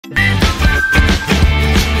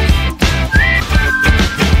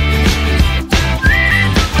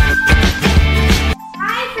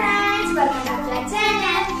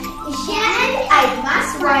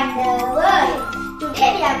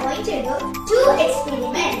two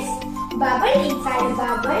experiments. Bubble inside a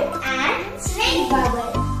bubble and snake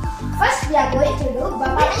bubble. First we are going to do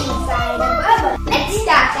bubble inside a bubble. Let's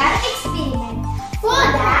start our experiment. For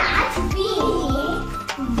that we need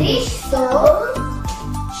dish soap,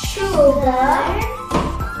 sugar,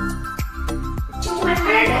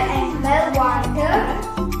 200 ml water,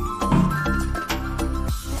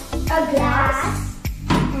 a glass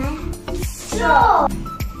and straw.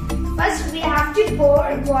 First we have to pour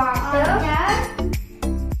water.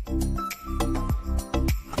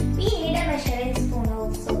 We need a measuring spoon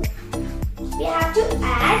also. We have to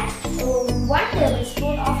add 1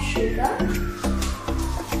 tablespoon of sugar,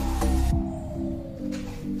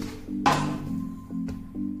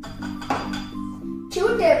 two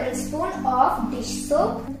tablespoons of dish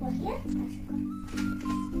soap,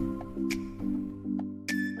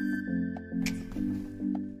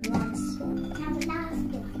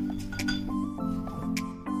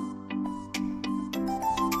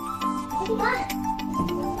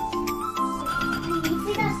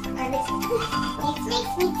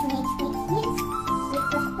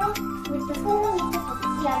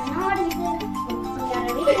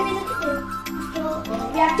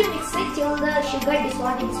 we have to mix it till the sugar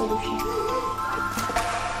dissolves in solution.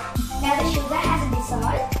 Now the sugar has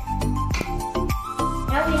dissolved.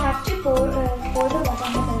 Now we have to pour the water on the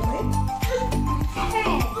table.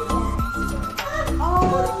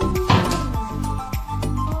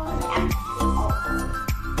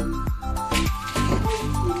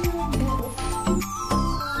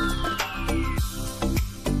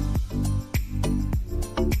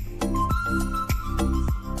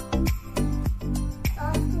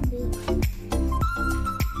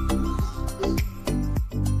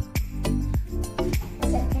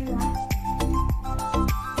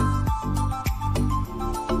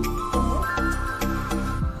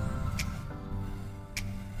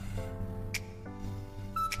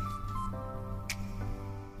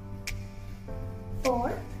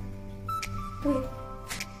 Four. Wait.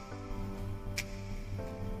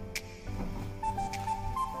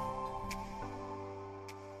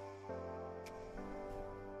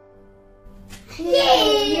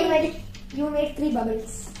 Yay! You made 3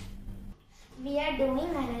 bubbles. We are doing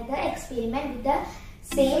another experiment with the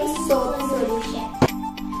same soap solution.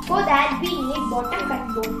 For that we need bottom cut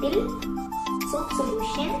bottle, soap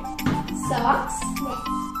solution, socks,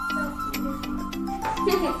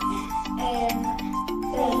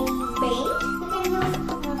 paint, you can use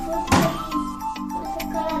food paint,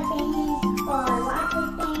 color paint or water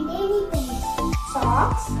paint, any paint,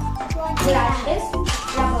 socks, brushes,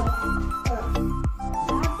 rubber band.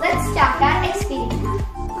 Let's start our experiment.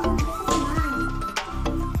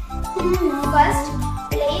 First,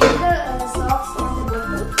 place the socks on the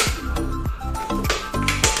bottle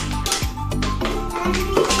and we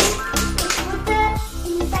will put the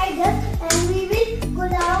inside this and we will go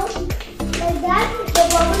down like that. The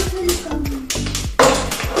bubbles will come.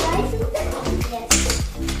 Right? Yes.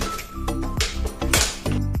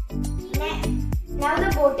 Now the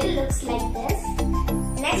bottle looks like this.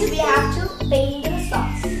 Next we have to paint the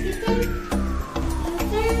socks. You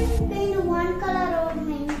can paint one color or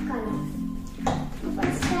many colors.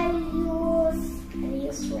 First I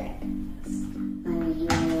use red. I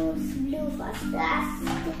use blue first. That's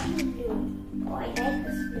the blue. Oh, I like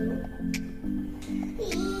this blue.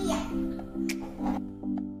 Yeah.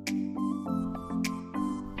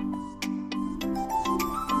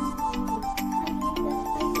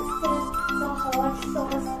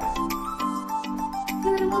 You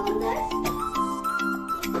remember that?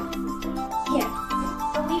 Here.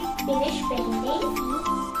 So we finished painting.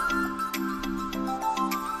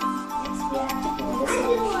 Next we have to pour the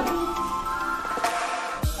solution.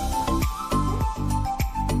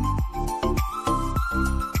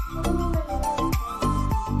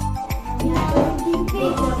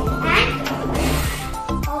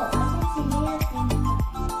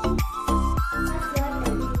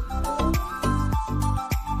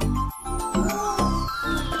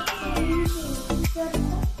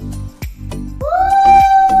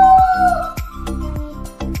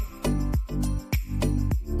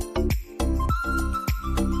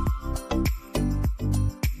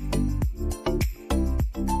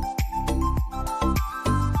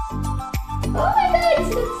 Oh my god, it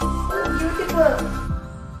looks so beautiful.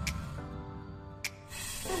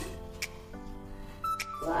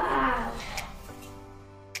 Wow.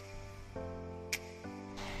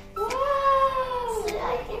 Wow. So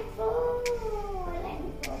I can fall. Let me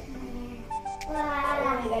put my hand. Wow.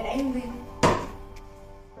 Oh my god, I'm weak.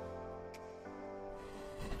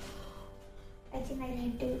 I think I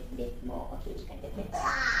need to dip more. Okay, you can dip it.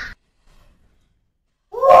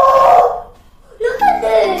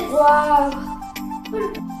 Wow!